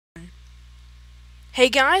Hey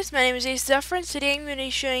guys, my name is Ace Zephyr, and today I'm going to be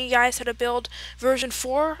showing you guys how to build version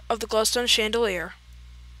 4 of the Glowstone Chandelier.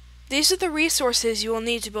 These are the resources you will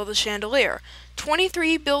need to build the chandelier.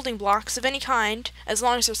 23 building blocks of any kind, as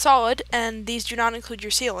long as they're solid, and these do not include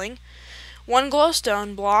your ceiling. 1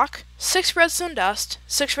 glowstone block, 6 redstone dust,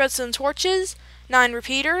 6 redstone torches, 9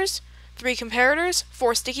 repeaters, 3 comparators,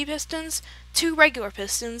 4 sticky pistons, 2 regular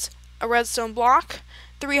pistons, a redstone block,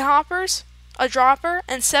 3 hoppers, a dropper,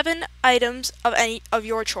 and 7 items of any of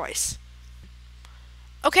your choice.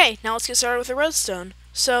 Okay, now let's get started with the redstone.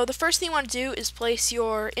 So the first thing you want to do is place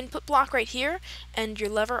your input block right here and your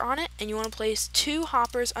lever on it, and you want to place 2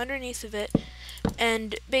 hoppers underneath of it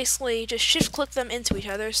and basically just shift click them into each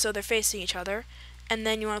other so they're facing each other, and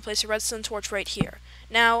then you want to place a redstone torch right here.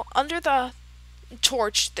 Now under the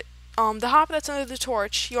torch, the hopper that's under the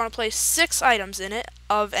torch, you want to place 6 items in it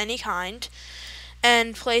of any kind,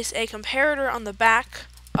 and place a comparator on the back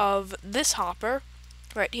of this hopper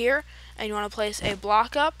right here, and you want to place a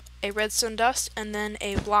block up, a redstone dust, and then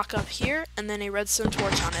a block up here, and then a redstone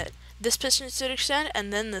torch on it. This piston should extend,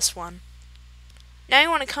 and then this one. Now you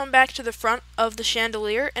want to come back to the front of the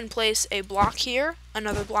chandelier and place a block here,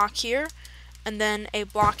 another block here, and then a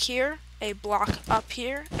block here, a block up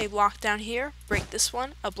here, a block down here, break this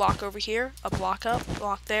one, a block over here, a block up,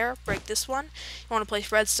 block there, break this one. You want to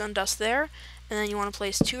place redstone dust there, and then you want to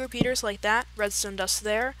place 2 repeaters like that, redstone dust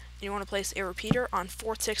there, and you want to place a repeater on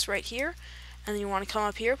 4 ticks right here, and then you want to come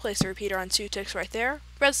up here, place a repeater on 2 ticks right there,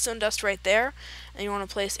 redstone dust right there, and you want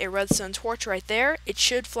to place a redstone torch right there. It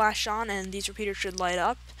should flash on and these repeaters should light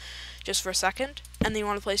up just for a second, and then you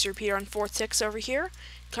want to place a repeater on 4 ticks over here,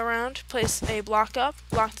 come around, place a block up,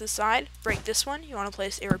 block to the side, break this one, you want to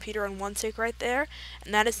place a repeater on 1 tick right there,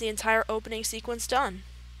 and that is the entire opening sequence done.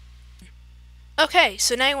 Okay,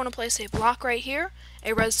 so now you want to place a block right here,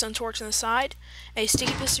 a redstone torch on the side, a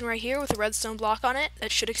sticky piston right here with a redstone block on it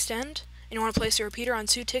that should extend, and you want to place a repeater on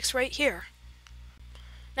 2 ticks right here.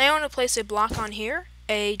 Now you want to place a block on here,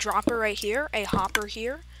 a dropper right here, a hopper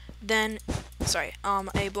here, then,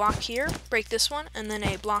 a block here, break this one, and then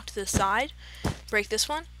a block to the side, break this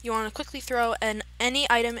one. You want to quickly throw any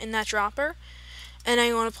item in that dropper, and now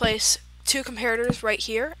you want to place 2 comparators right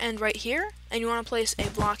here, and you want to place a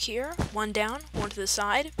block here, 1 down, 1 to the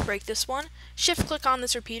side, break this one, shift click on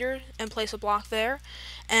this repeater and place a block there,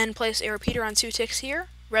 and place a repeater on 2 ticks here,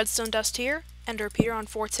 redstone dust here, and a repeater on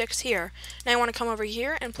 4 ticks here. Now you want to come over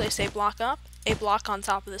here and place a block up, a block on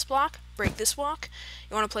top of this block, break this block,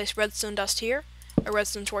 you want to place redstone dust here, a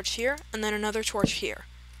redstone torch here, and then another torch here.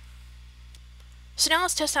 So now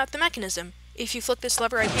let's test out the mechanism. If you flick this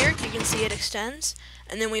lever right here, you can see it extends,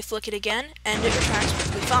 and then we flick it again, and it retracts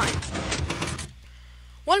perfectly fine.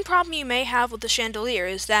 One problem you may have with the chandelier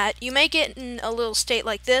is that you may get in a little state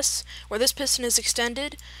like this, where this piston is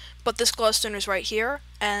extended, but this glowstone is right here,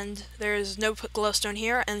 and there's no glowstone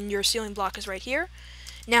here, and your ceiling block is right here.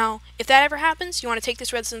 Now, if that ever happens, you want to take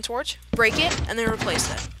this redstone torch, break it, and then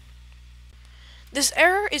replace it. This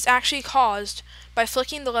error is actually caused by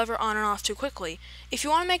flicking the lever on and off too quickly. If you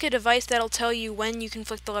want to make a device that'll tell you when you can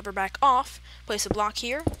flick the lever back off, place a block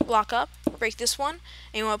here, block up, break this one,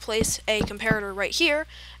 and you want to place a comparator right here,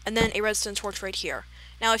 and then a redstone torch right here.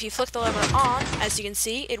 Now if you flick the lever on, as you can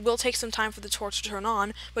see, it will take some time for the torch to turn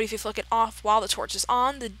on, but if you flick it off while the torch is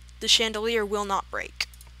on, the chandelier will not break.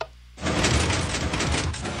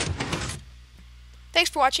 Thanks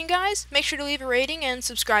for watching, guys. Make sure to leave a rating and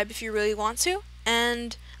subscribe if you really want to.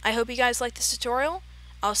 And I hope you guys like this tutorial.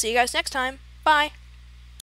 I'll see you guys next time. Bye!